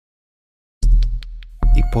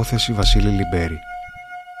Υπόθεση Βασίλη Λυμπέρη.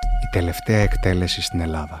 Η τελευταία εκτέλεση στην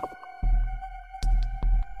Ελλάδα.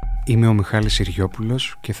 Είμαι ο Μιχάλης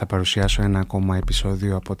Συριόπουλος και θα παρουσιάσω ένα ακόμα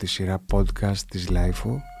επεισόδιο από τη σειρά podcast της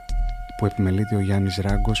Λάιφο που επιμελείται ο Γιάννης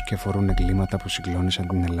Ράγκος και αφορούν εγκλήματα που συγκλώνησαν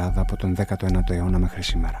την Ελλάδα από τον 19ο αιώνα μέχρι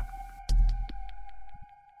σήμερα.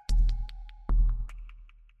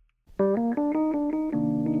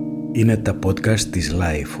 Είναι τα podcast της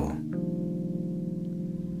Λάιφο.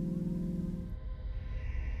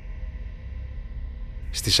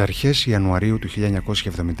 Στις αρχές Ιανουαρίου του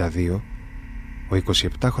 1972, ο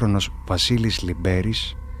 27χρονος Βασίλης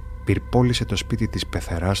Λυμπέρης πυρπόλησε το σπίτι της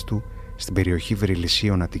πεθεράς του στην περιοχή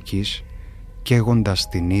Βριλησσίων Αττικής, καίγοντας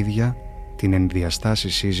την ίδια, την διαστάσει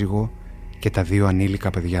σύζυγό και τα δύο ανήλικα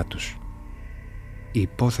παιδιά τους. Η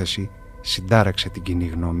υπόθεση συντάραξε την κοινή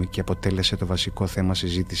γνώμη και αποτέλεσε το βασικό θέμα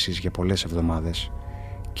συζήτησης για πολλές εβδομάδες,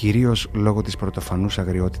 κυρίως λόγω της πρωτοφανούς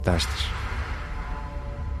αγριότητάς της.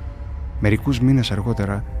 Μερικούς μήνες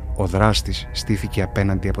αργότερα, ο δράστης στήθηκε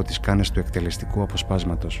απέναντι από τις κάνες του εκτελεστικού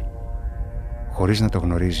αποσπάσματος. Χωρίς να το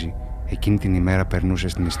γνωρίζει, εκείνη την ημέρα περνούσε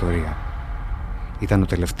στην ιστορία. Ήταν ο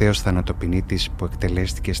τελευταίος θανατοποινήτης που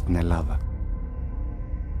εκτελέστηκε στην Ελλάδα.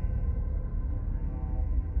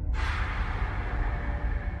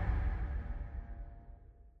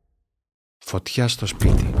 Φωτιά στο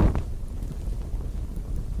σπίτι.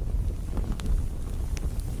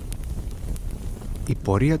 Η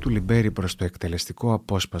πορεία του Λυμπέρη προς το εκτελεστικό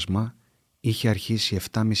απόσπασμα είχε αρχίσει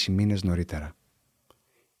 7,5 μήνες νωρίτερα.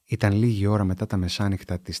 Ήταν λίγη ώρα μετά τα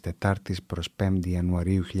μεσάνυχτα της Τετάρτης προς 5η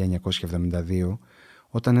Ιανουαρίου 1972,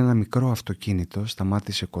 όταν ένα μικρό αυτοκίνητο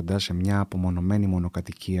σταμάτησε κοντά σε μια απομονωμένη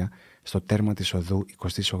μονοκατοικία στο τέρμα της οδού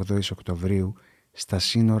 28 Οκτωβρίου στα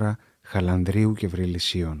σύνορα Χαλανδρίου και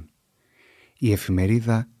Βριλησσίων. Η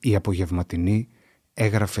εφημερίδα «Η Απογευματινή»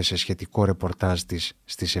 έγραφε σε σχετικό ρεπορτάζ της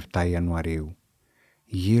στις 7 Ιανουαρίου.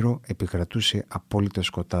 Γύρω επικρατούσε απόλυτο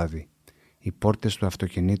σκοτάδι. Οι πόρτες του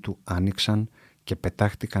αυτοκινήτου άνοιξαν και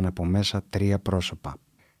πετάχτηκαν από μέσα 3 πρόσωπα.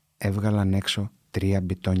 Έβγαλαν έξω 3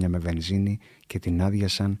 μπιτόνια με βενζίνη και την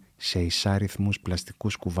άδειασαν σε εισάριθμους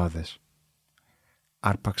πλαστικούς κουβάδες.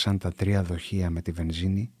 Άρπαξαν τα 3 δοχεία με τη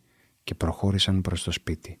βενζίνη και προχώρησαν προς το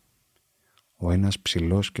σπίτι. Ο ένας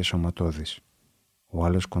ψηλός και σωματώδης, ο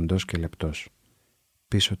άλλος κοντός και λεπτός.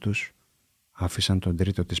 Πίσω τους άφησαν τον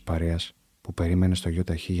τρίτο της παρέας που περίμενε στο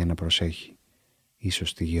γιοταχή για να προσέχει, ίσως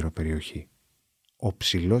στη γύρω περιοχή. Ο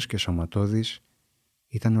ψηλός και σωματώδης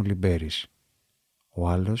ήταν ο Λυμπέρης, ο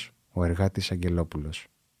άλλος ο εργάτης Αγγελόπουλος.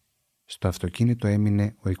 Στο αυτοκίνητο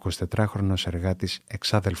έμεινε ο 24χρονος εργάτης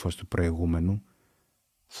εξάδελφος του προηγούμενου,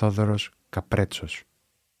 Θόδωρος Καπρέτσος.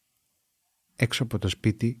 Έξω από το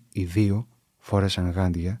σπίτι οι δύο φόρεσαν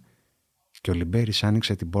γάντια και ο Λυμπέρης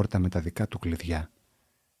άνοιξε την πόρτα με τα δικά του κλειδιά.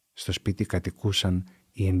 Στο σπίτι κατοικούσαν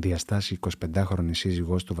η ενδιαστάσει 25χρονη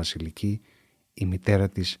σύζυγός του Βασιλική, η μητέρα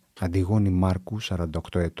της Αντιγόνη Μάρκου 48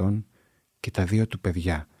 ετών και τα 2 του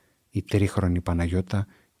παιδιά, η 3χρονη Παναγιώτα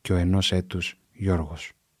και ο 1 έτους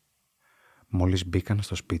Γιώργος. Μόλις μπήκαν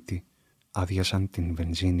στο σπίτι, άδειασαν την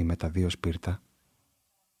βενζίνη με τα 2 σπίρτα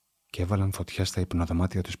και έβαλαν φωτιά στα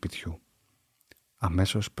υπνοδωμάτια του σπιτιού.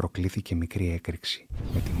 Αμέσως προκλήθηκε μικρή έκρηξη,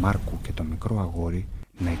 με τη Μάρκου και το μικρό αγόρι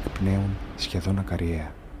να εκπνέουν σχεδόν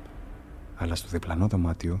ακαριέα. Αλλά στο διπλανό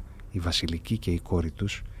δωμάτιο η Βασιλική και η κόρη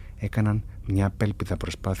τους έκαναν μια απέλπιδα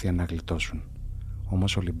προσπάθεια να γλιτώσουν.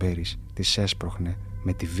 Όμως ο Λυμπέρης τις έσπροχνε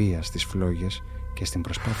με τη βία στις φλόγες και στην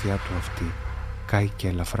προσπάθειά του αυτή κάηκε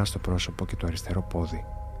ελαφρά στο πρόσωπο και το αριστερό πόδι.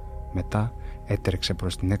 Μετά έτρεξε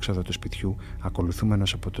προς την έξοδο του σπιτιού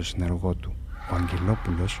ακολουθούμενος από τον συνεργό του. Ο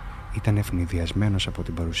Αγγελόπουλος ήταν ευνηδιασμένος από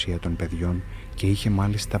την παρουσία των παιδιών και είχε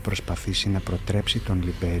μάλιστα προσπαθήσει να προτρέψει τον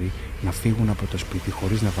Λυμπέρη να φύγουν από το σπίτι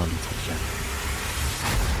χωρίς να βάλουν φωτιά.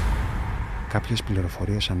 Κάποιες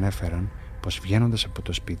πληροφορίες ανέφεραν πως βγαίνοντας από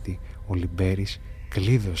το σπίτι, ο Λυμπέρης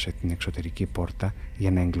κλείδωσε την εξωτερική πόρτα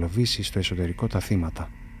για να εγκλωβίσει στο εσωτερικό τα θύματα.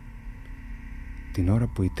 Την ώρα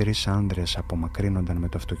που οι 3 άνδρες απομακρύνονταν με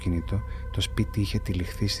το αυτοκίνητο, το σπίτι είχε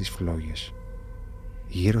τυλιχθεί στις φλόγες.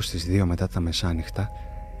 Γύρω στις 2 μετά τα μεσάνυχτα,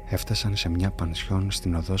 έφτασαν σε μια πανσιόν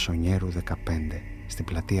στην οδό Σονιέρου 15, στην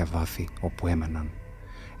πλατεία Βάθη, όπου έμεναν.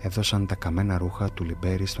 Έδωσαν τα καμένα ρούχα του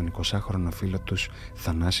Λυμπέρη στον 20χρονο φίλο τους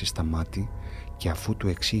Θανάση Σταμάτη και αφού του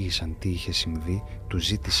εξήγησαν τι είχε συμβεί, του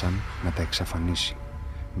ζήτησαν να τα εξαφανίσει.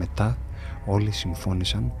 Μετά όλοι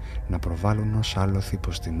συμφώνησαν να προβάλλουν ως άλοθη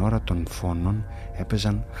πως την ώρα των φόνων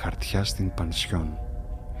έπαιζαν χαρτιά στην πανσιόν.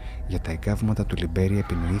 Για τα εγκάβματα του Λυμπέρη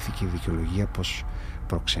επινοήθηκε η δικαιολογία πως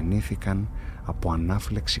προξενήθηκαν από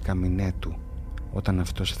ανάφλεξη καμινέτου όταν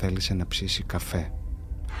αυτός θέλησε να ψήσει καφέ.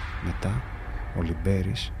 Μετά ο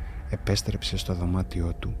Λυμπέρης επέστρεψε στο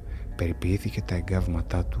δωμάτιό του, περιποιήθηκε τα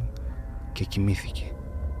εγκάβματά του και κοιμήθηκε,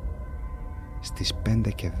 στις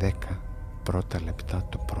 5 και 10 πρώτα λεπτά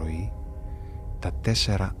το πρωί, τα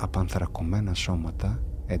 4 απανθρακωμένα σώματα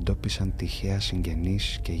εντόπισαν τυχαία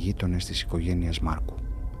συγγενείς και γείτονες της οικογένειας Μάρκου.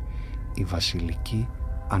 Η Βασιλική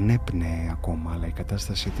ανέπνεε ακόμα, αλλά η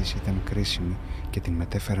κατάστασή της ήταν κρίσιμη και την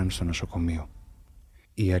μετέφεραν στο νοσοκομείο.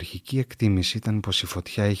 Η αρχική εκτίμηση ήταν πως η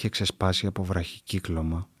φωτιά είχε ξεσπάσει από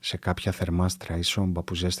βραχικύκλωμα σε κάποια θερμάστρα ή σόμπα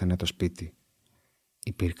που ζέστανε το σπίτι.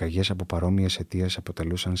 Οι πυρκαγιές από παρόμοιες αιτίες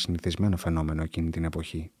αποτελούσαν συνηθισμένο φαινόμενο εκείνη την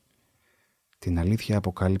εποχή. Την αλήθεια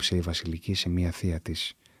αποκάλυψε η Βασιλική σε μία θεία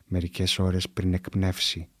της, μερικές ώρες πριν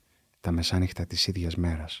εκπνεύσει τα μεσάνυχτα της ίδιας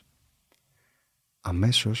μέρας.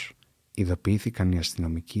 Αμέσως ειδοποιήθηκαν οι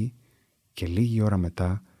αστυνομικοί και λίγη ώρα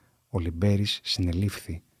μετά ο Λυμπέρης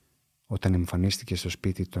συνελήφθη όταν εμφανίστηκε στο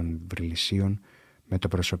σπίτι των Βριλησσίων με το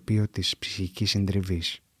προσωπείο της ψυχικής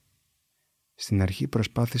συντριβής. Στην αρχή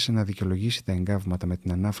προσπάθησε να δικαιολογήσει τα εγκάβματα με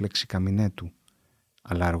την ανάφλεξη καμινέτου,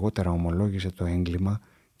 αλλά αργότερα ομολόγησε το έγκλημα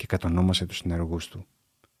και κατονόμασε τους συνεργούς του.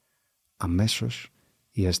 Αμέσως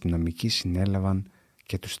οι αστυνομικοί συνέλαβαν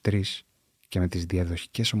και τους 3 και με τις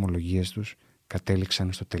διαδοχικές ομολογίες τους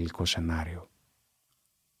κατέληξαν στο τελικό σενάριο.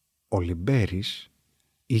 Ο Λυμπέρης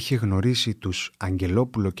είχε γνωρίσει τους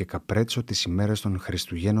Αγγελόπουλο και Καπρέτσο τις ημέρες των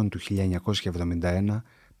Χριστουγέννων του 1971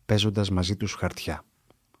 παίζοντας μαζί τους χαρτιά.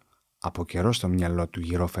 Από καιρό στο μυαλό του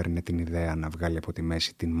γυρόφερνε την ιδέα να βγάλει από τη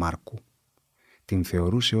μέση την Μάρκου. Την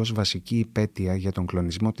θεωρούσε ως βασική υπέτεια για τον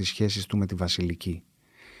κλονισμό της σχέσης του με τη Βασιλική.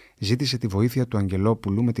 Ζήτησε τη βοήθεια του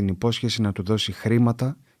Αγγελόπουλου με την υπόσχεση να του δώσει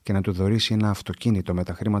χρήματα και να του δωρήσει ένα αυτοκίνητο με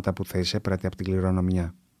τα χρήματα που θα εισέπρατε από την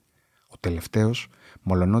κληρονομιά. Ο τελευταίος,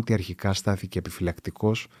 μολονότι αρχικά στάθηκε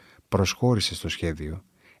επιφυλακτικός, προσχώρησε στο σχέδιο.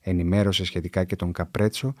 Ενημέρωσε σχετικά και τον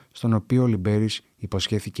Καπρέτσο, στον οποίο ο Λυμπέρης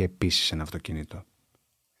υποσχέθηκε επίσης ένα αυτοκίνητο.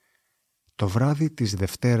 Το βράδυ της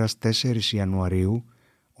Δευτέρας 4 Ιανουαρίου,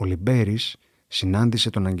 ο Λυμπέρης συνάντησε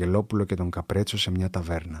τον Αγγελόπουλο και τον Καπρέτσο σε μια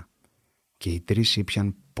ταβέρνα και οι 3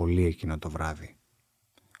 ήπιαν πολύ εκείνο το βράδυ.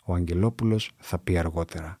 Ο Αγγελόπουλος θα πει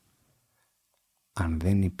αργότερα: αν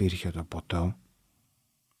δεν υπήρχε το ποτό,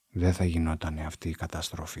 δεν θα γινόταν αυτή η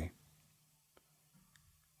καταστροφή.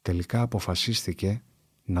 Τελικά αποφασίστηκε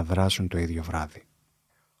να δράσουν το ίδιο βράδυ.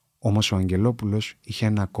 Όμως ο Αγγελόπουλος είχε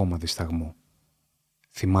ένα ακόμα δισταγμό.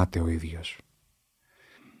 Θυμάται ο ίδιος.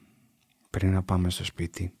 Πριν να πάμε στο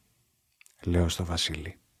σπίτι, λέω στο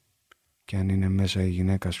Βασίλη, και αν είναι μέσα η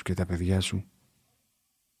γυναίκα σου και τα παιδιά σου,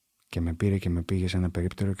 και με πήρε και με πήγε σε ένα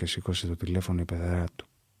περίπτερο και σήκωσε το τηλέφωνο η πεθερά του.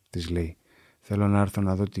 Της λέει: θέλω να έρθω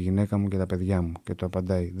να δω τη γυναίκα μου και τα παιδιά μου. Και το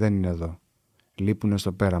απαντάει: δεν είναι εδώ. Λείπουνε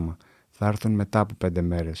στο πέραμα. Θα έρθουν μετά από 5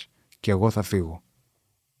 μέρες και εγώ θα φύγω.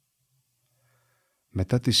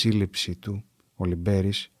 Μετά τη σύλληψη του, ο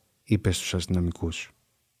Λυμπέρης είπε στους αστυνομικούς: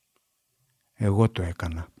 εγώ το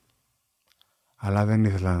έκανα. Αλλά δεν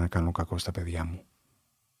ήθελα να κάνω κακό στα παιδιά μου.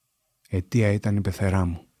 Αιτία ήταν η πεθερά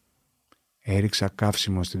μου. Έριξα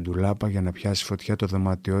καύσιμο στην τουλάπα για να πιάσει φωτιά το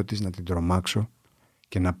δωμάτιό της, να την τρομάξω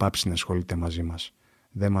και να πάψει να ασχολείται μαζί μας.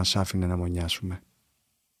 Δεν μας άφηνε να μονιάσουμε.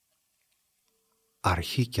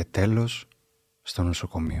 Αρχή και τέλος στο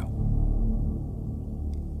νοσοκομείο.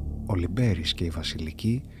 Ο Λυμπέρης και η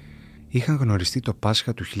Βασιλική είχαν γνωριστεί το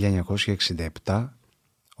Πάσχα του 1967,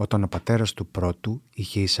 όταν ο πατέρας του πρώτου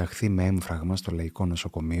είχε εισαχθεί με έμφραγμα στο Λαϊκό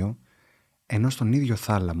Νοσοκομείο, ενώ στον ίδιο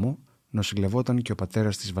θάλαμο νοσηλευόταν και ο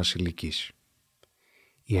πατέρας της Βασιλικής.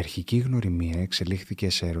 Η αρχική γνωριμία εξελίχθηκε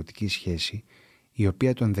σε ερωτική σχέση, η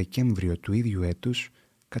οποία τον Δεκέμβριο του ίδιου έτους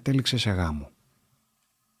κατέληξε σε γάμο.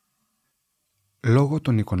 Λόγω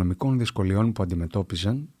των οικονομικών δυσκολιών που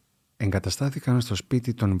αντιμετώπιζαν, εγκαταστάθηκαν στο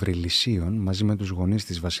σπίτι των Βριλησσίων μαζί με τους γονείς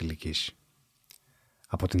της Βασιλικής.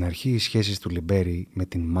 Από την αρχή οι σχέσεις του Λυμπέρη με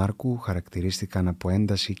την Μάρκου χαρακτηρίστηκαν από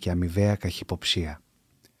ένταση και αμοιβαία καχυποψία.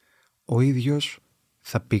 Ο ίδιος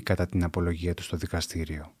θα πει κατά την απολογία του στο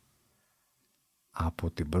δικαστήριο: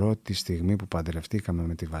 από την πρώτη στιγμή που παντρευτήκαμε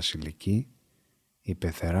με τη Βασιλική, η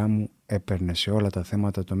πεθερά μου έπαιρνε σε όλα τα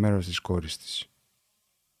θέματα το μέρος της κόρης της.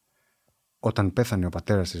 Όταν πέθανε ο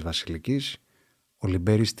πατέρας της Βασιλικής, ο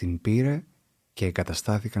Λυμπέρης την πήρε και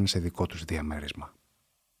εγκαταστάθηκαν σε δικό τους διαμέρισμα.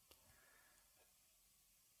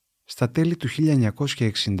 Στα τέλη του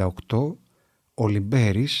 1968, ο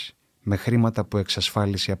Λυμπέρης, με χρήματα που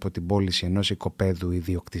εξασφάλισε από την πώληση ενός οικοπαίδου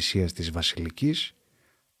ιδιοκτησίας της Βασιλικής,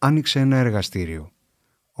 άνοιξε ένα εργαστήριο.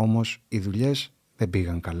 Όμως οι δουλειές δεν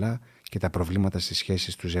πήγαν καλά και τα προβλήματα στις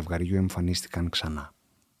σχέσεις του ζευγαριού εμφανίστηκαν ξανά.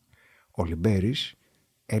 Ο Λυμπέρης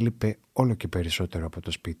έλειπε όλο και περισσότερο από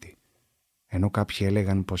το σπίτι, ενώ κάποιοι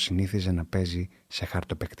έλεγαν πως συνήθιζε να παίζει σε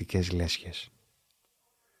χαρτοπαικτικές λέσχες.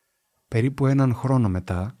 Περίπου 1 χρόνο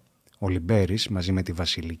μετά, ο Λυμπέρης μαζί με τη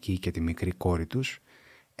Βασιλική και τη μικρή κόρη τους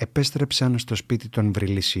επέστρεψαν στο σπίτι των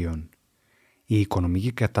Βριλησσίων. Η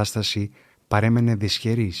οικονομική κατάσταση παρέμενε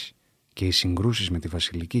δυσχερής και οι συγκρούσεις με τη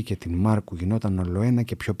Βασιλική και την Μάρκου γινόταν ολοένα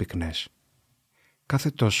και πιο πυκνές. Κάθε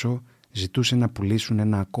τόσο ζητούσε να πουλήσουν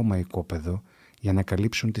ένα ακόμα οικόπεδο για να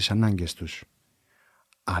καλύψουν τις ανάγκες τους.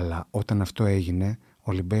 Αλλά όταν αυτό έγινε,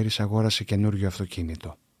 ο Λυμπέρης αγόρασε καινούριο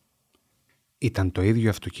αυτοκίνητο. Ήταν το ίδιο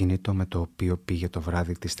αυτοκίνητο με το οποίο πήγε το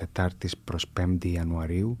βράδυ της Τετάρτης προς 5η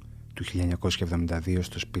Ιανουαρίου του 1972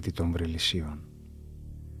 στο σπίτι των Βριλησσίων.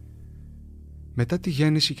 Μετά τη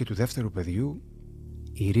γέννηση και του δεύτερου παιδιού,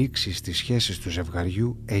 η ρήξη στις σχέσεις του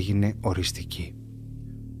ζευγαριού έγινε οριστική.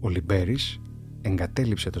 Ο Λυμπέρης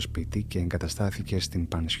εγκατέλειψε το σπίτι και εγκαταστάθηκε στην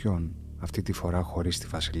πανσιόν, αυτή τη φορά χωρίς τη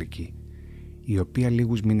Βασιλική, η οποία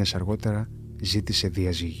λίγους μήνες αργότερα ζήτησε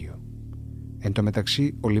διαζύγιο. Εν τω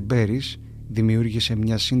μεταξύ, ο Λυμπέρης δημιούργησε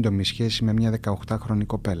μια σύντομη σχέση με μια 18χρονη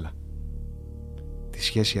κοπέλα. Τη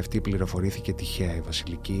σχέση αυτή πληροφορήθηκε τυχαία η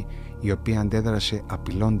Βασιλική, η οποία αντέδρασε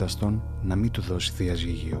απειλώντας τον να μην του δώσει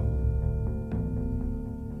διαζύγιο.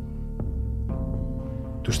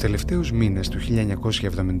 Τους τελευταίους μήνες του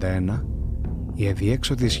 1971, η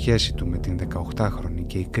αδιέξοδη σχέση του με την 18χρονη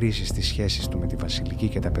και η κρίση στις σχέσεις του με τη Βασιλική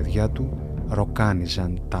και τα παιδιά του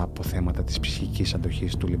ροκάνιζαν τα αποθέματα της ψυχικής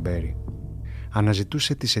αντοχής του Λυμπέρη.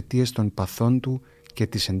 Αναζητούσε τις αιτίες των παθών του και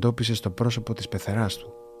τις εντόπισε στο πρόσωπο της πεθεράς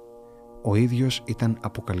του. Ο ίδιος ήταν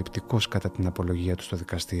αποκαλυπτικός κατά την απολογία του στο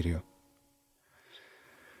δικαστήριο.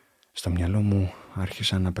 Στο μυαλό μου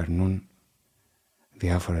άρχισαν να περνούν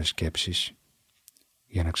διάφορες σκέψεις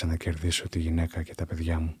για να ξανακερδίσω τη γυναίκα και τα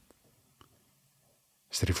παιδιά μου.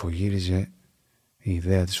 Στριφογύριζε η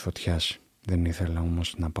ιδέα της φωτιάς. Δεν ήθελα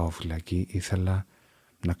όμως να πάω φυλακή, ήθελα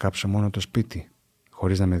να κάψω μόνο το σπίτι,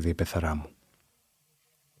 χωρίς να με δει η πεθερά μου.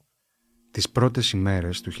 Τις πρώτες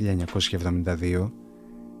ημέρες του 1972,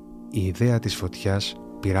 η ιδέα της φωτιάς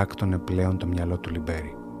πυράκτωνε πλέον το μυαλό του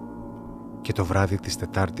Λυμπέρη. Και το βράδυ της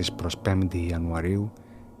Τετάρτης προς 5η Ιανουαρίου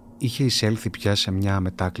είχε εισέλθει πια σε μια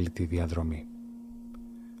αμετάκλητη διαδρομή.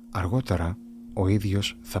 Αργότερα, ο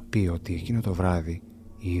ίδιος θα πει ότι εκείνο το βράδυ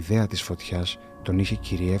η ιδέα της φωτιάς τον είχε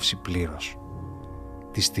κυριεύσει πλήρως.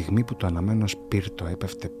 Τη στιγμή που το αναμένο σπίρτο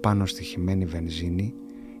έπεφτε πάνω στη χυμένη βενζίνη,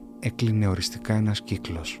 έκλεινε οριστικά ένας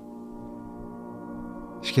κύκλος.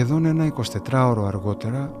 Σχεδόν ένα 24ωρο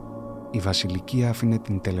αργότερα, η Βασιλική άφηνε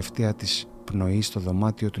την τελευταία της πνοή στο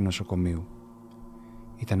δωμάτιο του νοσοκομείου.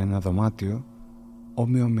 Ήταν ένα δωμάτιο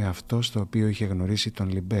όμοιο με αυτό στο οποίο είχε γνωρίσει τον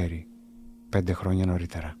Λυμπέρη 5 χρόνια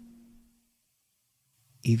νωρίτερα.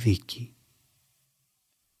 Η δίκη.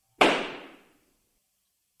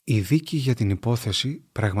 Η δίκη για την υπόθεση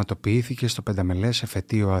πραγματοποιήθηκε στο πενταμελές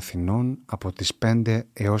εφετείο Αθηνών από τις 5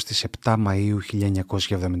 έως τις 7 Μαΐου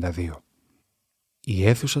 1972. Η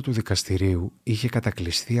αίθουσα του δικαστηρίου είχε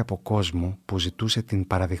κατακλειστεί από κόσμο που ζητούσε την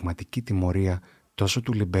παραδειγματική τιμωρία τόσο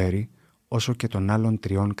του Λυμπέρη όσο και των άλλων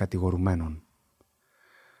 3 κατηγορουμένων.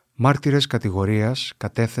 Μάρτυρες κατηγορίας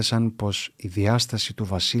κατέθεσαν πως η διάσταση του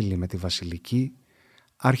Βασίλη με τη Βασιλική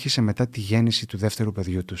άρχισε μετά τη γέννηση του δεύτερου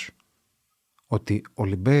παιδιού τους. Ότι ο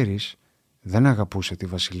Λυμπέρης δεν αγαπούσε τη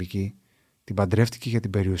Βασιλική, την παντρεύτηκε για την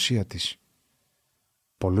περιουσία της.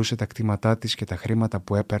 Πολλούσε τα κτήματά της και τα χρήματα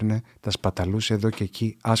που έπαιρνε τα σπαταλούσε εδώ και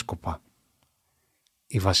εκεί άσκοπα.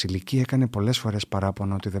 Η Βασιλική έκανε πολλές φορές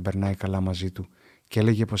παράπονο ότι δεν περνάει καλά μαζί του και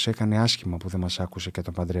έλεγε πως έκανε άσχημα που δεν μας άκουσε και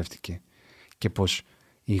τον παντρεύτηκε και πως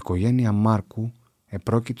η οικογένεια Μάρκου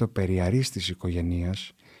επρόκειτο περί αρίστης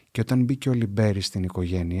οικογενείας και όταν μπήκε ο Λυμπέρης στην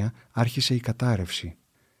οικογένεια άρχισε η κατάρρευση.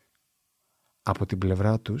 Από την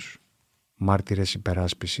πλευρά τους, μάρτυρες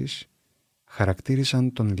υπεράσπισης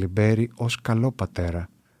χαρακτήρισαν τον Λυμπέρη ως καλό πατέρα,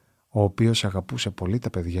 ο οποίος αγαπούσε πολύ τα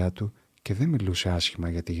παιδιά του και δεν μιλούσε άσχημα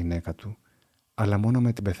για τη γυναίκα του, αλλά μόνο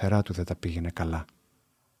με την πεθερά του δεν τα πήγαινε καλά.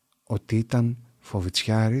 Ότι ήταν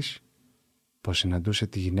φοβιτσιάρης, πως συναντούσε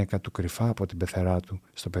τη γυναίκα του κρυφά από την πεθερά του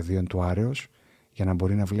στο πεδίο του Άρεως για να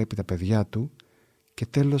μπορεί να βλέπει τα παιδιά του και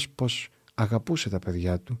τέλος πως αγαπούσε τα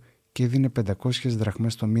παιδιά του και έδινε 500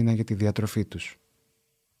 δραχμές το μήνα για τη διατροφή τους.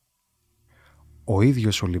 Ο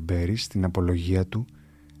ίδιος ο Λυμπέρης στην απολογία του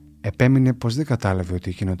επέμεινε πως δεν κατάλαβε ότι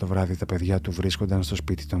εκείνο το βράδυ τα παιδιά του βρίσκονταν στο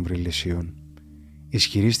σπίτι των Βριλησσίων.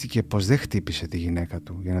 Ισχυρίστηκε πως δεν χτύπησε τη γυναίκα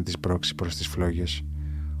του για να τις πρόξει προς τις φλόγες,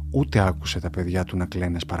 ούτε άκουσε τα παιδιά του να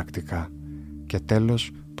κλαίνε σπαρακτικά και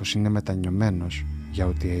τέλος πως είναι μετανιωμένος για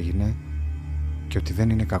ό,τι έγινε και ότι δεν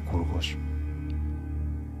είναι κακούργος.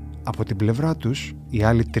 Από την πλευρά τους, οι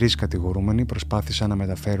άλλοι 3 κατηγορούμενοι προσπάθησαν να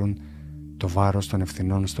μεταφέρουν το βάρος των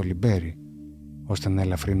ευθυνών στο Λυμπέρη, ώστε να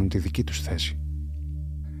ελαφρύνουν τη δική τους θέση.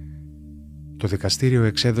 Το δικαστήριο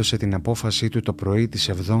εξέδωσε την απόφασή του το πρωί της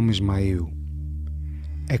 7ης Μαΐου.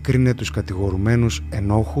 Έκρινε τους κατηγορουμένους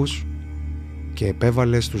ενόχους και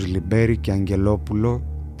επέβαλε στους Λυμπέρη και Αγγελόπουλο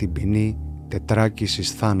την ποινή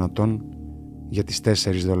τετράκισης θάνατον για τις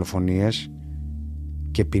 4 δολοφονίες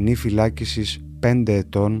και ποινή φυλάκισης 5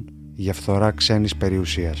 ετών για φθορά ξένης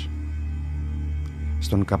περιουσίας.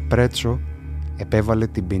 Στον Καπρέτσο επέβαλε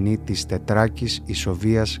την ποινή της τετράκης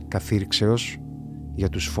ισοβίας καθήρξεως για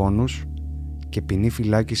τους φόνους και ποινή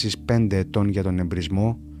φυλάκισης 5 ετών για τον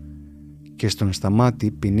εμπρισμό και στον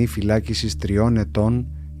Σταμάτη ποινή φυλάκισης 3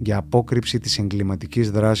 ετών για απόκρυψη της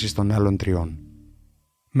εγκληματικής δράσης των άλλων 3.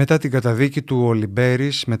 Μετά την καταδίκη του, ο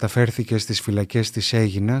Λυμπέρης μεταφέρθηκε στις φυλακές της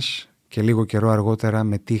Αίγινας και λίγο καιρό αργότερα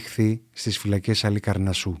μετήχθη στις φυλακές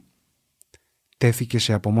Αλικαρνασσού. Τέθηκε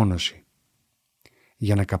σε απομόνωση.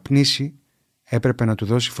 Για να καπνίσει έπρεπε να του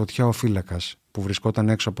δώσει φωτιά ο φύλακας που βρισκόταν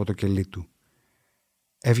έξω από το κελί του.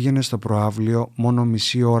 Έβγαινε στο προαύλιο μόνο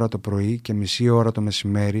μισή ώρα το πρωί και μισή ώρα το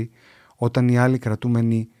μεσημέρι, όταν οι άλλοι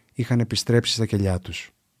κρατούμενοι είχαν επιστρέψει στα κελιά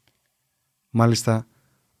τους. Μάλιστα,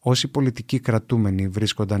 όσοι πολιτικοί κρατούμενοι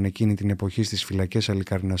βρίσκονταν εκείνη την εποχή στις φυλακές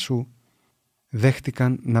Αλικαρνασσού,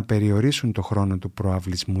 δέχτηκαν να περιορίσουν το χρόνο του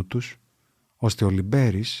προαυλισμού τους, ώστε ο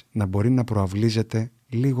Λυμπέρης να μπορεί να προαυλίζεται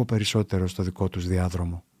λίγο περισσότερο στο δικό τους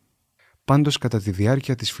διάδρομο. Πάντως, κατά τη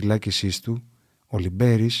διάρκεια της φυλάκισής του, ο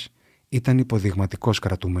Λυμπέρης ήταν υποδειγματικός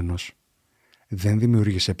κρατούμενος. Δεν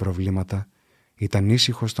δημιούργησε προβλήματα, ήταν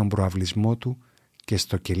ήσυχος στον προαυλισμό του και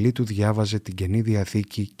στο κελί του διάβαζε την Καινή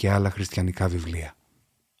Διαθήκη και άλλα χριστιανικά βιβλία.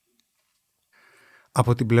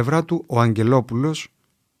 Από την πλευρά του, ο Αγγελόπουλος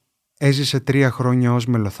έζησε 3 χρόνια ως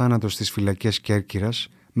μελοθάνατος στις φυλακές Κέρκυρας,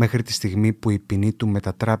 μέχρι τη στιγμή που η ποινή του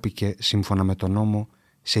μετατράπηκε σύμφωνα με τον νόμο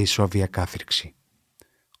σε ισόβια κάθριξη.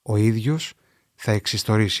 Ο ίδιος θα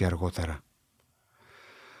εξιστορήσει αργότερα.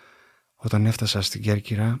 Όταν έφτασα στην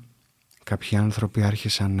Κέρκυρα, κάποιοι άνθρωποι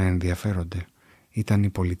άρχισαν να ενδιαφέρονται. Ήταν οι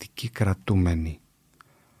πολιτικοί κρατούμενοι.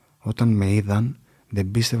 Όταν με είδαν,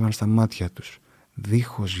 δεν πίστευαν στα μάτια τους.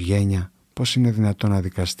 Δίχως γένεια, πώς είναι δυνατόν να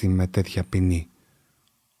δικαστεί με τέτοια ποινή.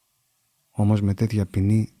 Όμως με τέτοια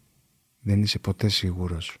ποινή δεν είσαι ποτέ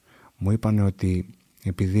σίγουρος. Μου είπανε ότι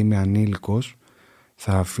επειδή είμαι ανήλικος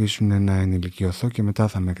θα αφήσουν να ενηλικιωθώ και μετά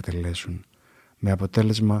θα με εκτελέσουν. Με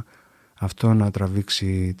αποτέλεσμα αυτό να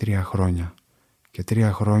τραβήξει 3 χρόνια. Και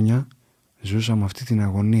 3 χρόνια ζούσα με αυτή την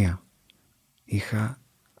αγωνία. Είχα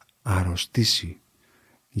αρρωστήσει.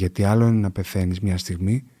 Γιατί άλλο είναι να πεθαίνεις μια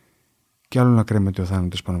στιγμή και άλλο να κρέμεται ο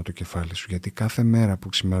θάνατος πάνω από το κεφάλι σου. Γιατί κάθε μέρα που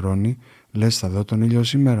ξημερώνει λες θα δω τον ήλιο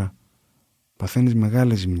σήμερα. Παθαίνεις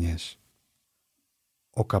μεγάλες ζημιές.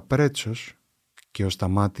 Ο Καπρέτσος και ο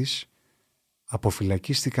Σταμάτης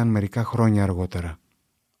αποφυλακίστηκαν μερικά χρόνια αργότερα,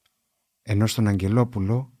 ενώ στον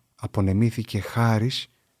Αγγελόπουλο απονεμήθηκε χάρις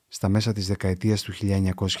στα μέσα της δεκαετίας του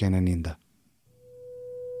 1990.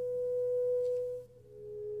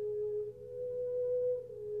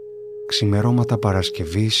 Ξημερώματα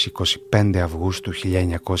Παρασκευής 25 Αυγούστου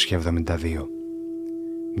 1972.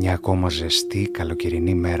 Μια ακόμα ζεστή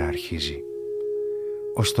καλοκαιρινή μέρα αρχίζει.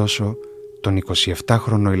 Ωστόσο, τον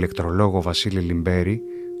 27χρονο ηλεκτρολόγο Βασίλη Λυμπέρη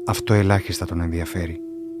αυτό ελάχιστα τον ενδιαφέρει.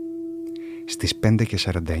 Στις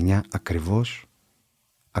 5:49 ακριβώς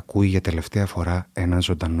ακούει για τελευταία φορά έναν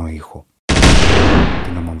ζωντανό ήχο.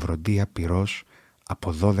 Την ομομβροντία πυρός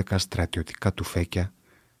από 12 στρατιωτικά τουφέκια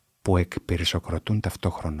που εκπυρσοκροτούν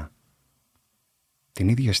ταυτόχρονα. Την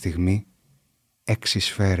ίδια στιγμή 6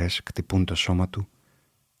 σφαίρες κτυπούν το σώμα του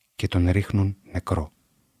και τον ρίχνουν νεκρό.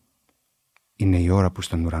 Είναι η ώρα που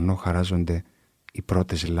στον ουρανό χαράζονται οι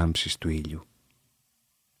πρώτες λάμψεις του ήλιου.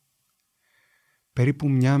 Περίπου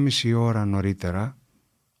 1,5 ώρα νωρίτερα,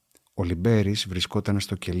 ο Λυμπέρης βρισκόταν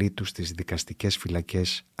στο κελί του στις δικαστικές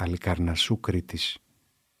φυλακές Αλικαρνασσού Κρήτης.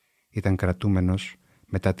 Ήταν κρατούμενος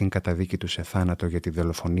μετά την καταδίκη του σε θάνατο για τη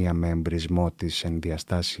δολοφονία με εμπρισμό της εν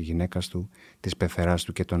διαστάσει γυναίκας του, της πεθεράς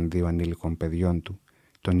του και των 2 ανήλικων παιδιών του,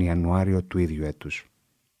 τον Ιανουάριο του ίδιου έτους.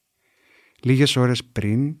 Λίγες ώρες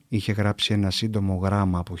πριν είχε γράψει ένα σύντομο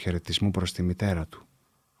γράμμα αποχαιρετισμού προς τη μητέρα του.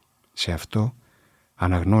 Σε αυτό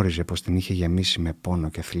αναγνώριζε πως την είχε γεμίσει με πόνο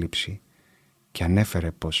και θλίψη και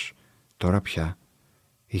ανέφερε πως τώρα πια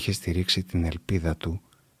είχε στηρίξει την ελπίδα του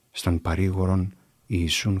στον παρήγορον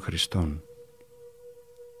Ιησούν Χριστόν.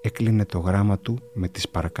 Έκλεινε το γράμμα του με τις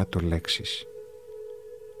παρακάτω λέξεις.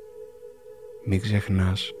 «Μην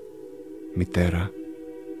ξεχνάς, μητέρα,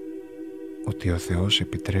 ότι ο Θεός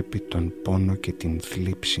επιτρέπει τον πόνο και την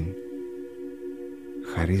θλίψη.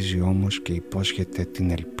 Χαρίζει όμως και υπόσχεται την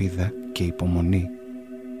ελπίδα και υπομονή.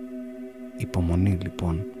 Υπομονή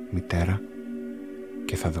λοιπόν, μητέρα,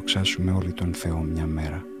 και θα δοξάσουμε όλοι τον Θεό μια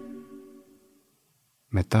μέρα».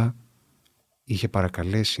 Μετά είχε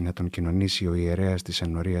παρακαλέσει να τον κοινωνήσει ο ιερέας της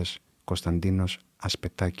ενορίας Κωνσταντίνος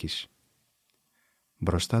Ασπετάκης.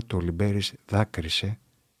 Μπροστά του ο Λυμπέρης δάκρυσε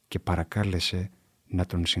και παρακάλεσε να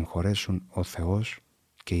τον συγχωρέσουν ο Θεός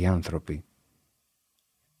και οι άνθρωποι.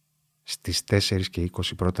 Στις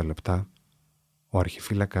 4:20 πρώτα λεπτά Ο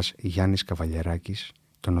αρχιφύλακας Γιάννης Καβαλιεράκης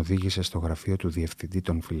τον οδήγησε στο γραφείο του Διευθυντή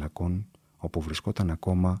των Φυλακών, όπου βρισκόταν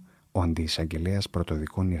ακόμα ο αντιεισαγγελέας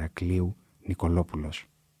πρωτοδικών Ηρακλείου Νικολόπουλος,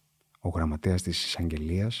 ο γραμματέας της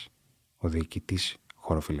εισαγγελίας, ο διοικητής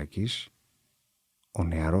χωροφυλακής, ο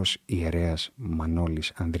νεαρός ιερέας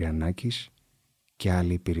Μανώλης Ανδριανάκης και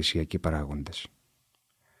άλλοι υπηρεσιακοί παράγοντες.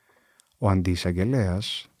 Ο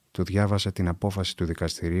αντιεισαγγελέας του διάβασε την απόφαση του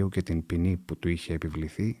δικαστηρίου και την ποινή που του είχε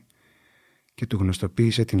επιβληθεί και του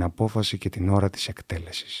γνωστοποίησε την απόφαση και την ώρα της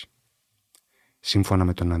εκτέλεσης. Σύμφωνα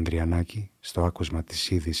με τον Ανδριανάκη, στο άκουσμα της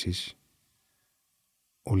είδησης,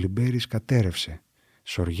 ο Λυμπέρης κατέρευσε,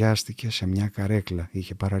 σοριάστηκε σε μια καρέκλα,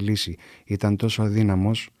 είχε παραλύσει, ήταν τόσο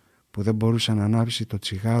αδύναμος που δεν μπορούσε να ανάψει το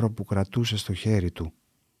τσιγάρο που κρατούσε στο χέρι του.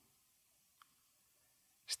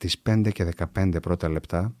 Στις 5 και 15 πρώτα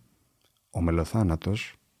λεπτά, ο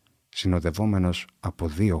μελοθάνατος, συνοδευόμενος από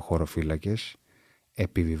 2 χωροφύλακες,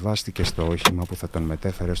 επιβιβάστηκε στο όχημα που θα τον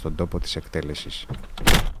μετέφερε στον τόπο της εκτέλεσης.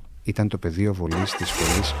 Ήταν το πεδίο βολής της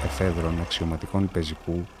Σχολής Εφέδρων Αξιωματικών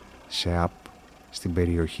Πεζικού ΣΕΑΠ στην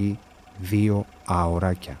περιοχή 2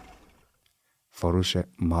 Αωράκια. Φορούσε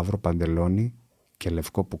μαύρο παντελόνι και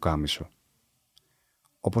λευκό πουκάμισο.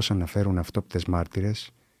 Όπως αναφέρουν αυτόπτες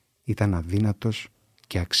μάρτυρες, ήταν αδύνατος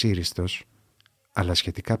και αξίριστος, αλλά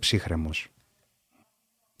σχετικά ψύχρεμος.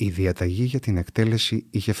 Η διαταγή για την εκτέλεση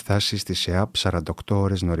είχε φτάσει στη ΣΕΑΠ 48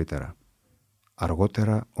 ώρες νωρίτερα.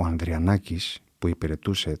 Αργότερα ο Ανδριανάκης, που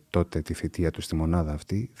υπηρετούσε τότε τη θητεία του στη μονάδα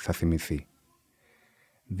αυτή, θα θυμηθεί.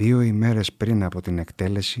 2 ημέρες πριν από την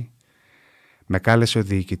εκτέλεση, με κάλεσε ο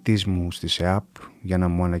διοικητής μου στη ΣΕΑΠ για να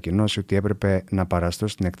μου ανακοινώσει ότι έπρεπε να παραστώ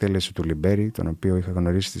στην εκτέλεση του Λυμπέρη, τον οποίο είχα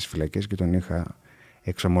γνωρίσει στις φυλακές και τον είχα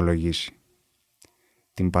εξομολογήσει.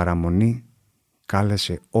 Την παραμονή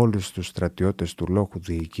κάλεσε όλους τους στρατιώτες του λόγου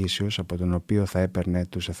διοικήσεως, από τον οποίο θα έπαιρνε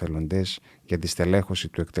τους εθελοντές για τη στελέχωση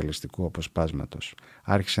του εκτελεστικού αποσπάσματος.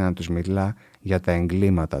 Άρχισε να τους μιλά για τα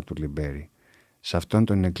εγκλήματα του Λυμπέρη. Σε αυτόν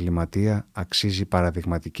τον εγκληματία αξίζει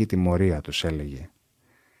παραδειγματική τιμωρία, τους έλεγε.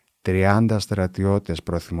 30 στρατιώτες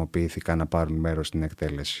προθυμοποιήθηκαν να πάρουν μέρος στην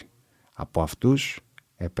εκτέλεση. Από αυτούς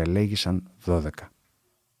επελέγησαν 12.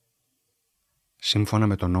 Σύμφωνα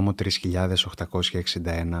με τον νόμο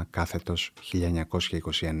 3861 κάθετος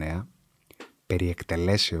 1929, περί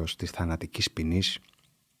εκτελέσεως της θανατικής ποινής,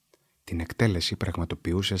 την εκτέλεση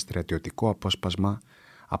πραγματοποιούσε στρατιωτικό απόσπασμα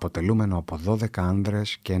αποτελούμενο από 12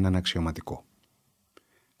 άνδρες και έναν αξιωματικό.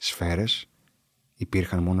 Σφαίρες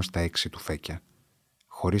υπήρχαν μόνο στα 6 του φέκια,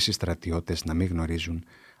 χωρίς οι στρατιώτες να μην γνωρίζουν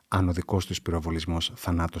αν ο δικός τους πυροβολισμός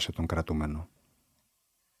θανάτωσε τον κρατούμενο.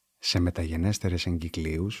 Σε μεταγενέστερες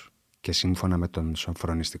εγκυκλίους και σύμφωνα με τον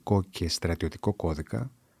σοφρονιστικό και στρατιωτικό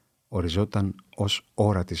κώδικα, οριζόταν ως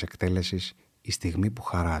ώρα της εκτέλεσης η στιγμή που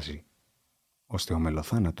χαράζει, ώστε ο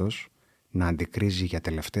μελοθάνατος να αντικρίζει για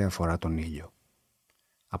τελευταία φορά τον ήλιο.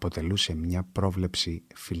 Αποτελούσε μια πρόβλεψη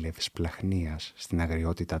φιλευσπλαχνίας στην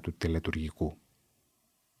αγριότητα του τελετουργικού.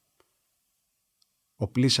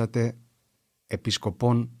 «Οπλίσατε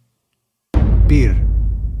επισκοπών πυρ».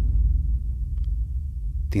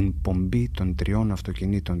 Την πομπή των 3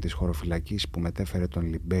 αυτοκινήτων της χωροφυλακής που μετέφερε τον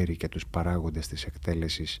Λυμπέρη και τους παράγοντες της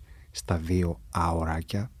εκτέλεσης στα 2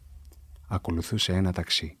 αωράκια ακολουθούσε ένα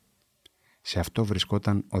ταξί. Σε αυτό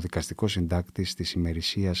βρισκόταν ο δικαστικός συντάκτης της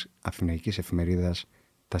ημερησίας αθηναϊκής εφημερίδας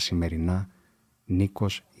 «Τα Σημερινά»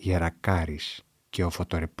 Νίκος Γερακάρης και ο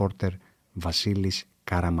φωτορεπόρτερ Βασίλης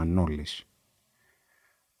Καραμανόλης.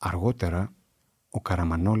 Αργότερα ο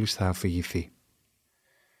Καραμανόλης θα αφηγηθεί.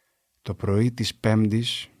 Το πρωί της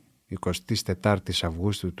 5ης, 24ης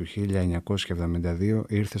Αυγούστου του 1972,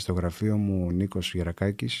 ήρθε στο γραφείο μου ο Νίκος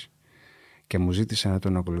Γερακάκης και μου ζήτησε να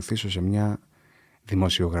τον ακολουθήσω σε μια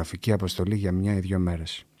δημοσιογραφική αποστολή για 1 ή 2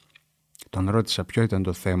 μέρες. Τον ρώτησα ποιο ήταν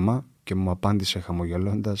το θέμα και μου απάντησε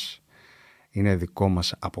χαμογελώντας: «Είναι δικό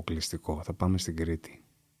μας αποκλειστικό, θα πάμε στην Κρήτη.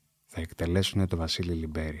 Θα εκτελέσουν το Βασίλη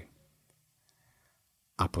Λυμπέρη».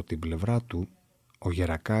 Από την πλευρά του, ο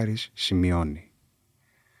Γερακάρης σημειώνει: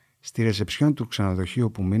 «Στη ρεσεψιόν του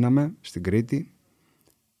ξενοδοχείου που μείναμε, στην Κρήτη,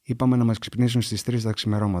 είπαμε να μας ξυπνήσουν στις 3 τα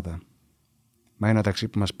ξημερώματα. Με ένα ταξί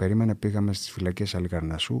που μας περίμενε πήγαμε στις φυλακές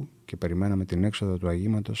Αλικαρνασσού και περιμέναμε την έξοδο του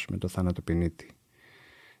αγήματος με το θανατοπινίτη.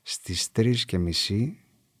 Στις 3:30,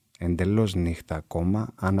 εντελώς νύχτα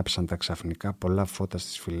ακόμα, άναψαν τα ξαφνικά πολλά φώτα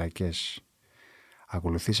στις φυλακές.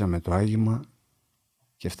 Ακολουθήσαμε το άγημα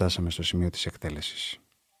και φτάσαμε στο σημείο της εκτέλεσης».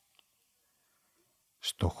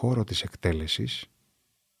 Στο χώρο της εκτέλεσης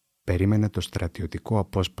περίμενε το στρατιωτικό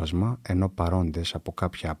απόσπασμα, ενώ παρόντες από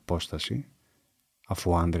κάποια απόσταση,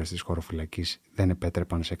 αφού άνδρες της χωροφυλακής δεν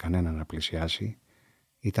επέτρεπαν σε κανέναν να πλησιάσει,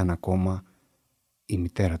 ήταν ακόμα η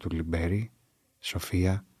μητέρα του Λυμπέρη,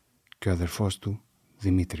 Σοφία, και ο αδερφός του,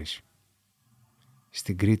 Δημήτρης.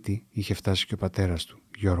 Στην Κρήτη είχε φτάσει και ο πατέρας του,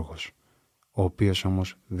 Γιώργος, ο οποίος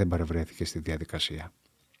όμως δεν παρευρέθηκε στη διαδικασία.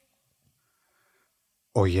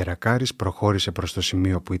 Ο Γερακάρης προχώρησε προς το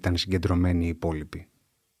σημείο που ήταν συγκεντρωμένοι οι υπόλοιποι.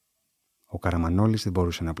 Ο Καραμανόλης δεν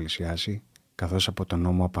μπορούσε να πλησιάσει, καθώς από τον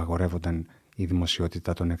νόμο απαγορεύονταν η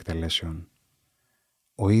δημοσιότητα των εκτελέσεων.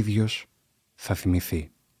 Ο ίδιος θα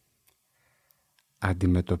θυμηθεί.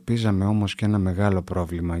 Αντιμετωπίζαμε όμως και ένα μεγάλο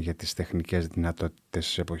πρόβλημα για τις τεχνικές δυνατότητες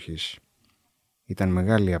της εποχής. Ήταν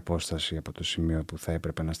μεγάλη η απόσταση από το σημείο που θα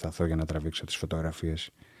έπρεπε να σταθώ για να τραβήξω τις φωτογραφίες.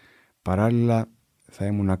 Παράλληλα θα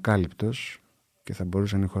ήμουν ακάλυπτος και θα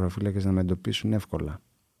μπορούσαν οι χωροφύλακες να με εντοπίσουν εύκολα.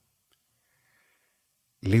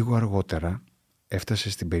 Λίγο αργότερα έφτασε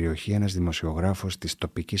στην περιοχή ένας δημοσιογράφος της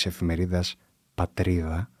τοπικής εφημερίδας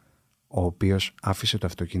Πατρίδα, ο οποίος άφησε το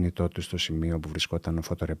αυτοκίνητό του στο σημείο που βρισκόταν ο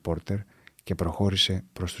φωτορεπόρτερ και προχώρησε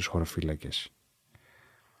προς τους χωροφύλακες.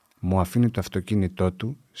 Μου αφήνει το αυτοκίνητό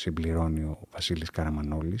του, συμπληρώνει ο Βασίλης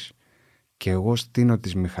Καραμανόλης, και εγώ στείνω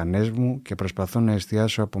τις μηχανές μου και προσπαθώ να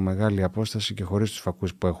εστιάσω από μεγάλη απόσταση και χωρίς τους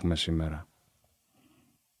φακούς που έχουμε σήμερα.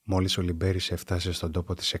 Μόλις ο Λυμπέρης έφτασε στον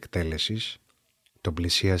τόπο της εκτέλεσης, τον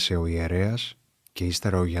πλησίασε ο ιερέας και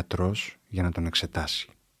ύστερα ο γιατρός για να τον εξετάσει.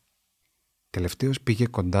 Τελευταίος πήγε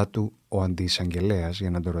κοντά του ο αντιεισαγγελέας για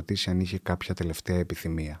να τον ρωτήσει αν είχε κάποια τελευταία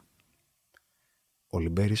επιθυμία. Ο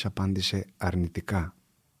Λυμπέρης απάντησε αρνητικά.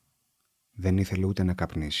 Δεν ήθελε ούτε να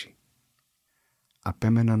καπνίσει.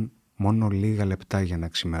 Απέμεναν μόνο λίγα λεπτά για να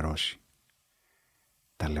ξημερώσει.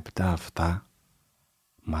 Τα λεπτά αυτά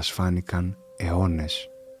μας φάνηκαν αιώνες,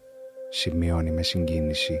 σημειώνει με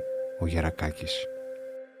συγκίνηση ο Γερακάκης.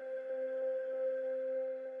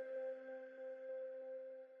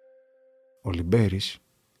 Ο Λυμπέρης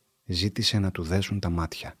ζήτησε να του δέσουν τα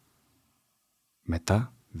μάτια.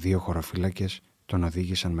 Μετά 2 χωροφύλακες τον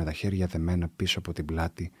οδήγησαν με τα χέρια δεμένα πίσω από την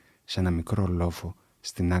πλάτη σε ένα μικρό λόφο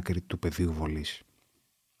στην άκρη του πεδίου βολής.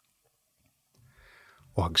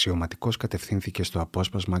 Ο αξιωματικός κατευθύνθηκε στο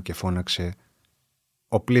απόσπασμα και φώναξε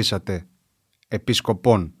 «Οπλίσατε,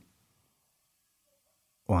 επισκοπών».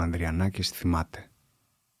 Ο Ανδριανάκης θυμάται.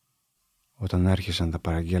 Όταν άρχισαν τα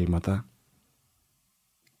παραγγέλματα,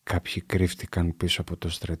 κάποιοι κρύφτηκαν πίσω από το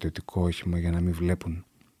στρατιωτικό όχημα για να μην βλέπουν.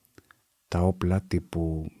 Τα όπλα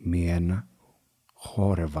τύπου μη-1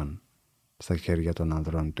 χόρευαν στα χέρια των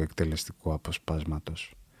ανδρών του εκτελεστικού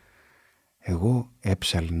αποσπάσματος. Εγώ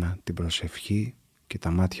έψαλνα την προσευχή και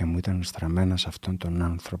τα μάτια μου ήταν στραμμένα σε αυτόν τον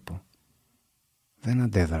άνθρωπο. Δεν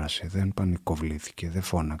αντέδρασε, δεν πανικοβλήθηκε, δεν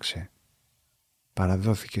φώναξε.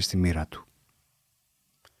 Παραδόθηκε στη μοίρα του.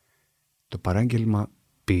 Το παράγγελμα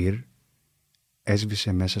πυρ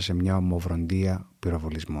έσβησε μέσα σε μια ομοβροντία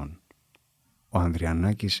πυροβολισμών. Ο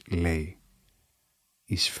Ανδριανάκης λέει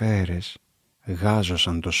 «Οι σφαίρες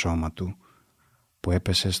γάζωσαν το σώμα του που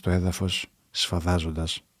έπεσε στο έδαφος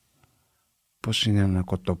σφαδάζοντας. Πώς είναι ένα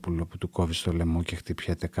κοτόπουλο που του κόβει στο λαιμό και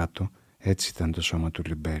χτυπιέται κάτω, έτσι ήταν το σώμα του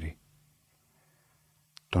Λυμπέρη».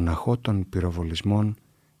 Τον αχώ των πυροβολισμών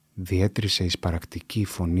διέτρισε η σπαρακτική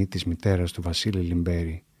φωνή της μητέρας του Βασίλη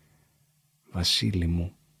Λυμπέρη. «Βασίλη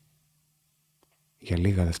μου». Για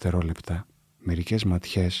λίγα δευτερόλεπτα μερικές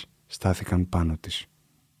ματιές στάθηκαν πάνω της.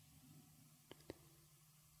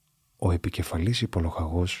 Ο επικεφαλής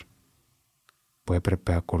υπολοχαγός που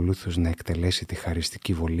έπρεπε ακολούθως να εκτελέσει τη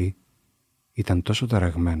χαριστική βολή ήταν τόσο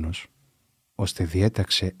ταραγμένος ώστε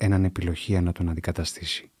διέταξε έναν επιλοχία να τον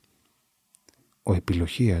αντικαταστήσει. Ο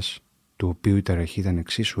επιλοχίας, του οποίου η ταραχή ήταν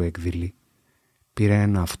εξίσου έκδηλη, πήρε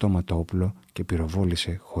ένα αυτόματο όπλο και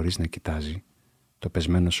πυροβόλησε χωρίς να κοιτάζει το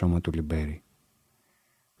πεσμένο σώμα του Λυμπέρη.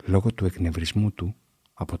 Λόγω του εκνευρισμού του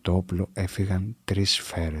από το όπλο έφυγαν 3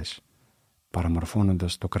 σφαίρες,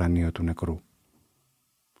 παραμορφώνοντας το κρανίο του νεκρού.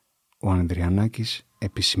 Ο Ανδριανάκης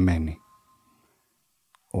επισημαίνει.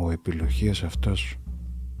 Ο επιλοχίας αυτός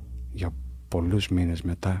για πολλούς μήνες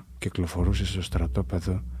μετά κυκλοφορούσε στο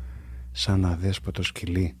στρατόπεδο σαν αδέσποτο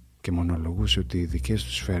σκυλί και μονολογούσε ότι οι δικές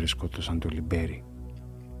του σφαίρες σκότωσαν το Λυμπέρη.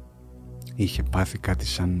 Είχε πάθει κάτι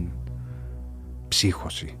σαν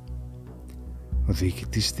ψύχωση. Ο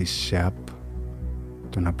διοικητής της ΣΕΑΠ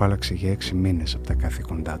τον απάλλαξε για 6 μήνες από τα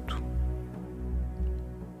καθήκοντά του.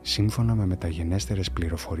 Σύμφωνα με μεταγενέστερες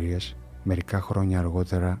πληροφορίες, μερικά χρόνια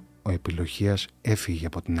αργότερα ο επιλοχίας έφυγε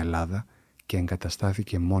από την Ελλάδα και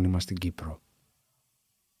εγκαταστάθηκε μόνιμα στην Κύπρο.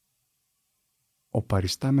 Ο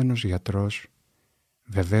παριστάμενος γιατρός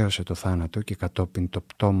βεβαίωσε το θάνατο και κατόπιν το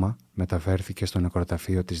πτώμα μεταφέρθηκε στο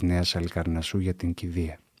νεκροταφείο της Νέας Αλικαρνασσού για την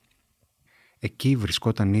κηδεία. Εκεί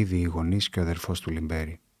βρισκόταν ήδη οι γονείς και ο αδερφός του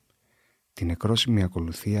Λυμπέρη. Την νεκρόσιμη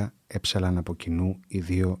ακολουθία έψαλαν από κοινού οι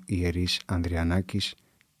 2 ιερείς Ανδριανάκης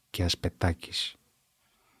και Ασπετάκης.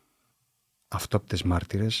 Αυτόπτες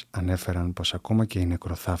μάρτυρες ανέφεραν πως ακόμα και οι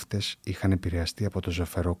νεκροθάφτες είχαν επηρεαστεί από το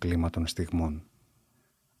ζωφερό κλίμα των στιγμών.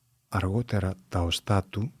 Αργότερα τα οστά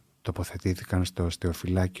του τοποθετήθηκαν στο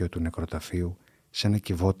οστεοφυλάκιο του νεκροταφείου σε ένα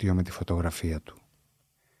κυβότιο με τη φωτογραφία του.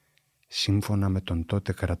 Σύμφωνα με τον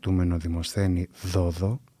τότε κρατούμενο δημοσθένη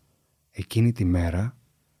Δόδο, εκείνη τη μέρα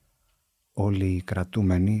όλοι οι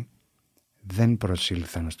κρατούμενοι δεν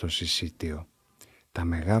προσήλθαν στο συσίτιο. Τα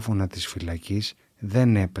μεγάφωνα της φυλακής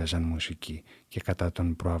δεν έπαιζαν μουσική και κατά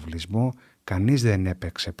τον προαυλισμό κανείς δεν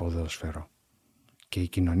έπαιξε ποδόσφαιρο. Και η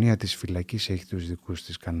κοινωνία της φυλακής έχει τους δικούς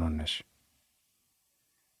της κανόνες.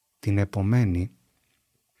 Την επομένη,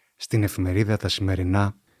 στην εφημερίδα Τα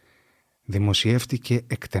Σημερινά, δημοσιεύτηκε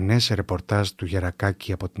εκτενές ρεπορτάζ του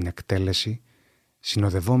Γερακάκη από την εκτέλεση,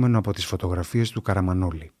 συνοδευόμενο από τις φωτογραφίες του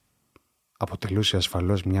Καραμανόλη. Αποτελούσε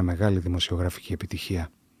ασφαλώς μια μεγάλη δημοσιογραφική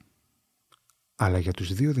επιτυχία. Αλλά για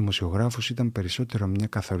τους δύο δημοσιογράφους ήταν περισσότερο μια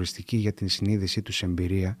καθοριστική για την συνείδησή τους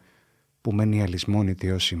εμπειρία που μένει αλυσμόνητη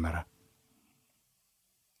έως σήμερα.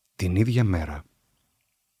 Την ίδια μέρα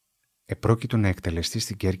επρόκειτο να εκτελεστεί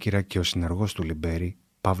στην Κέρκυρα και ο συνεργός του Λυμπέρη,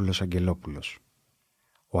 Παύλος Αγγελόπουλος.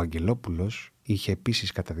 Ο Αγγελόπουλος είχε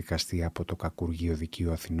επίσης καταδικαστεί από το Κακουργείο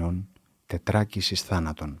Δικείου Αθηνών τετράκισης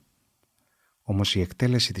θάνατον. Όμως η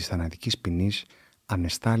εκτέλεση της θανατικής ποινής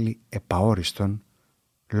ανεστάλλει επαόριστον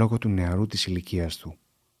λόγω του νεαρού της ηλικίας του.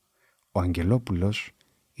 Ο Αγγελόπουλος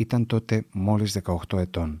ήταν τότε μόλις 18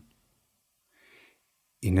 ετών.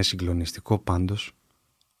 Είναι συγκλονιστικό πάντως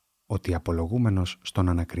ότι απολογούμενος στον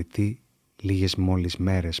ανακριτή λίγες μόλις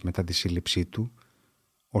μέρες μετά τη σύλληψή του,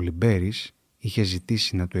 ο Λυμπέρης είχε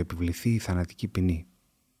ζητήσει να του επιβληθεί η θανατική ποινή.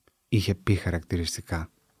 Είχε πει χαρακτηριστικά: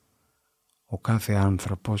 «Ο κάθε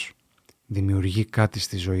άνθρωπος δημιουργεί κάτι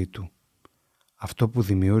στη ζωή του. Αυτό που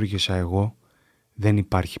δημιούργησα εγώ δεν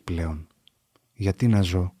υπάρχει πλέον. Γιατί να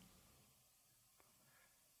ζω?»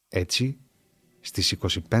 Έτσι, στις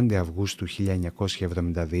 25 Αυγούστου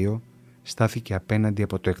 1972 στάθηκε απέναντι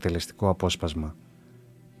από το εκτελεστικό απόσπασμα.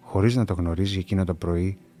 Χωρίς να το γνωρίζει, εκείνο το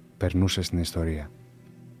πρωί περνούσε στην ιστορία.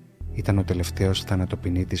 Ήταν ο τελευταίος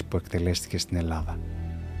θανατοποινήτης που εκτελέστηκε στην Ελλάδα.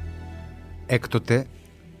 Έκτοτε,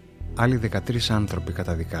 άλλοι 13 άνθρωποι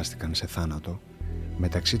καταδικάστηκαν σε θάνατο,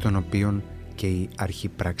 μεταξύ των οποίων και οι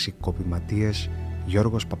αρχιπραξικοπηματίες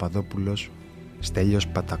Γιώργος Παπαδόπουλος, Στέλιος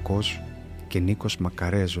Πατακός και Νίκος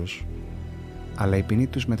Μακαρέζος, αλλά η ποινή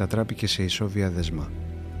τους μετατράπηκε σε ισόβια δεσμά.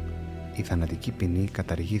 Η θανατική ποινή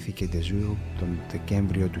καταργήθηκε ντεζούρ τον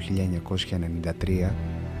Δεκέμβριο του 1993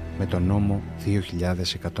 με τον νόμο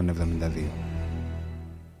 2172.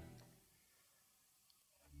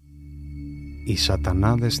 Οι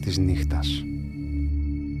σατανάδες της νύχτας.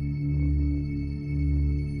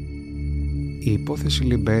 Η υπόθεση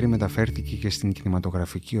Λυμπέρη μεταφέρθηκε και στην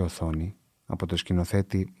κινηματογραφική οθόνη από τον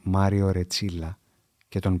σκηνοθέτη Μάριο Ρετσίλα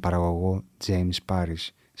και τον παραγωγό James Paris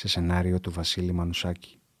σε σενάριο του Βασίλη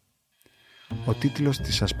Μανουσάκη. Ο τίτλος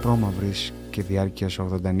της ασπρόμαυρης και διάρκειας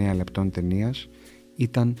 89 λεπτών ταινίας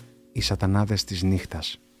ήταν «Οι σατανάδες της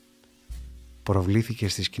νύχτας». Προβλήθηκε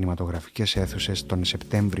στις κινηματογραφικές αίθουσες τον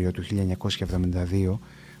Σεπτέμβριο του 1972,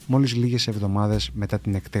 μόλις λίγες εβδομάδες μετά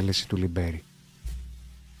την εκτέλεση του Λυμπέρη.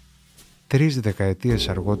 3 δεκαετίες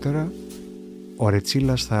αργότερα, ο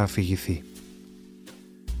Ρετσίλας θα αφηγηθεί.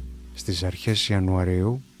 Στις αρχές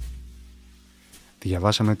Ιανουαρίου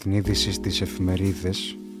διαβάσαμε την είδηση στις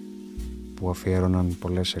εφημερίδες που αφιέρωναν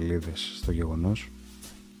πολλές σελίδες στο γεγονός.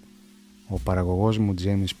 Ο παραγωγός μου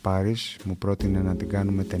James Paris μου πρότεινε να την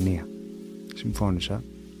κάνουμε ταινία. Συμφώνησα,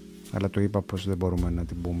 αλλά του είπα πως δεν μπορούμε να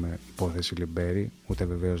την πούμε υπόθεση Λυμπέρη, ούτε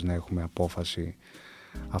βεβαίως να έχουμε απόφαση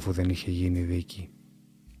αφού δεν είχε γίνει δίκη.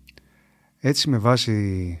 Έτσι, με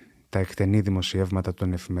βάση τα εκτενή δημοσιεύματα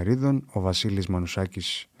των εφημερίδων, ο Βασίλης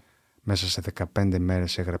Μανουσάκης μέσα σε 15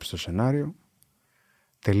 μέρες έγραψε το σενάριο,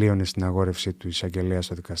 τελείωνε στην αγόρευσή του εισαγγελέα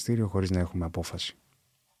στο δικαστήριο χωρίς να έχουμε απόφαση.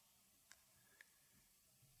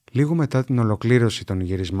 Λίγο μετά την ολοκλήρωση των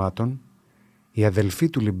γυρισμάτων, η αδελφή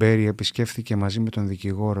του Λυμπέρη επισκέφθηκε μαζί με τον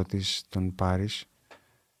δικηγόρο της, τον Πάρης,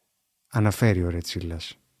 αναφέρει ο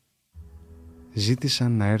Ρετσίλας.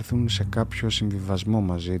 Ζήτησαν να έρθουν σε κάποιο συμβιβασμό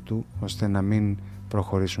μαζί του, ώστε να μην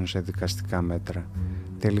προχωρήσουν σε δικαστικά μέτρα.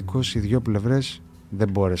 Τελικώς οι δυο πλευρές δεν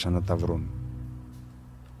μπόρεσαν να τα βρουν.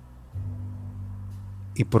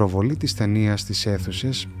 Η προβολή της ταινίας στις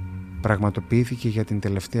αίθουσες πραγματοποιήθηκε για την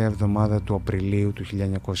τελευταία εβδομάδα του Απριλίου του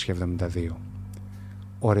 1972.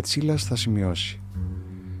 Ο Ρετσίλας θα σημειώσει: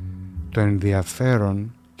 το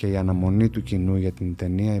ενδιαφέρον και η αναμονή του κοινού για την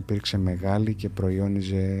ταινία υπήρξε μεγάλη και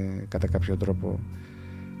προϊόνιζε κατά κάποιο τρόπο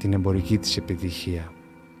την εμπορική της επιτυχία.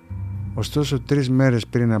 Ωστόσο, 3 μέρες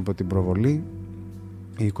πριν από την προβολή,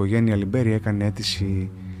 η οικογένεια Λυμπέρη έκανε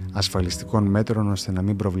αίτηση ασφαλιστικών μέτρων ώστε να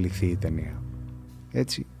μην προβληθεί η ταινία.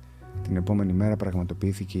 Έτσι, την επόμενη μέρα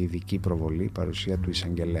πραγματοποιήθηκε η ειδική προβολή, παρουσία του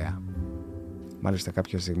εισαγγελέα. Μάλιστα,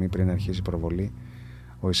 κάποια στιγμή πριν αρχίσει η προβολή,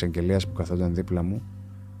 ο εισαγγελέας που καθόταν δίπλα μου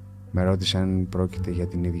με ρώτησε αν πρόκειται για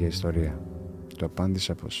την ίδια ιστορία. Του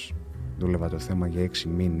απάντησα πως δούλευα το θέμα για 6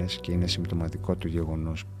 μήνες και είναι συμπτωματικό του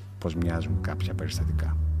γεγονός πως μοιάζουν κάποια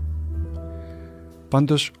περιστατικά.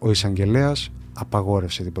 Πάντως, ο εισαγγελέας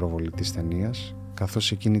απαγόρευσε την προβολή της ταινίας,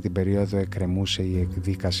 καθώς εκείνη την περίοδο εκκρεμούσε η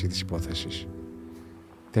εκδίκαση της υπόθεσης.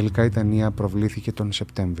 Τελικά η ταινία προβλήθηκε τον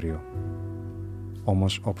Σεπτέμβριο.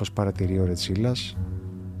 Όμως, όπως παρατηρεί ο Ρετσίλας,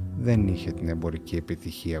 δεν είχε την εμπορική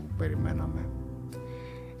επιτυχία που περιμέναμε.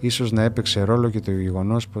 Ίσως να έπαιξε ρόλο και το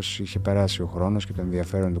γεγονός πως είχε περάσει ο χρόνος και το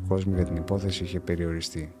ενδιαφέρον του κόσμου για την υπόθεση είχε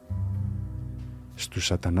περιοριστεί. Στους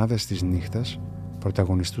Σατανάδες της νύχτας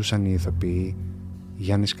πρωταγωνιστούσαν οι ηθοποιοί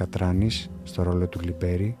Γιάννης Κατράνης στο ρόλο του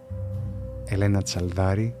Λυμπέρη, Ελένα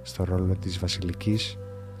Τσαλδάρη στο ρόλο της Βασιλικής,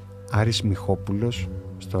 Άρης Μιχόπουλος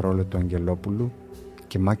στο ρόλο του Αγγελόπουλου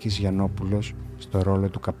και Μάκης Γιαννόπουλος στο ρόλο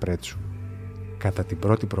του Καπρέτσου. Κατά την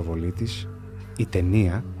πρώτη προβολή της, η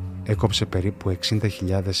ταινία έκοψε περίπου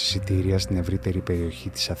 60.000 εισιτήρια στην ευρύτερη περιοχή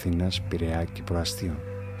της Αθήνας, Πειραιά και Προαστίων.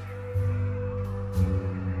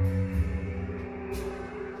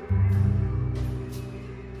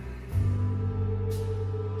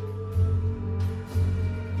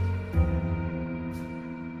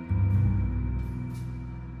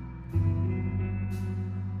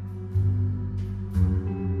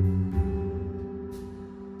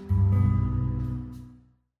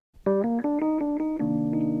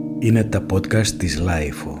 Είναι τα podcast της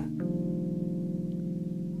Λάιφο.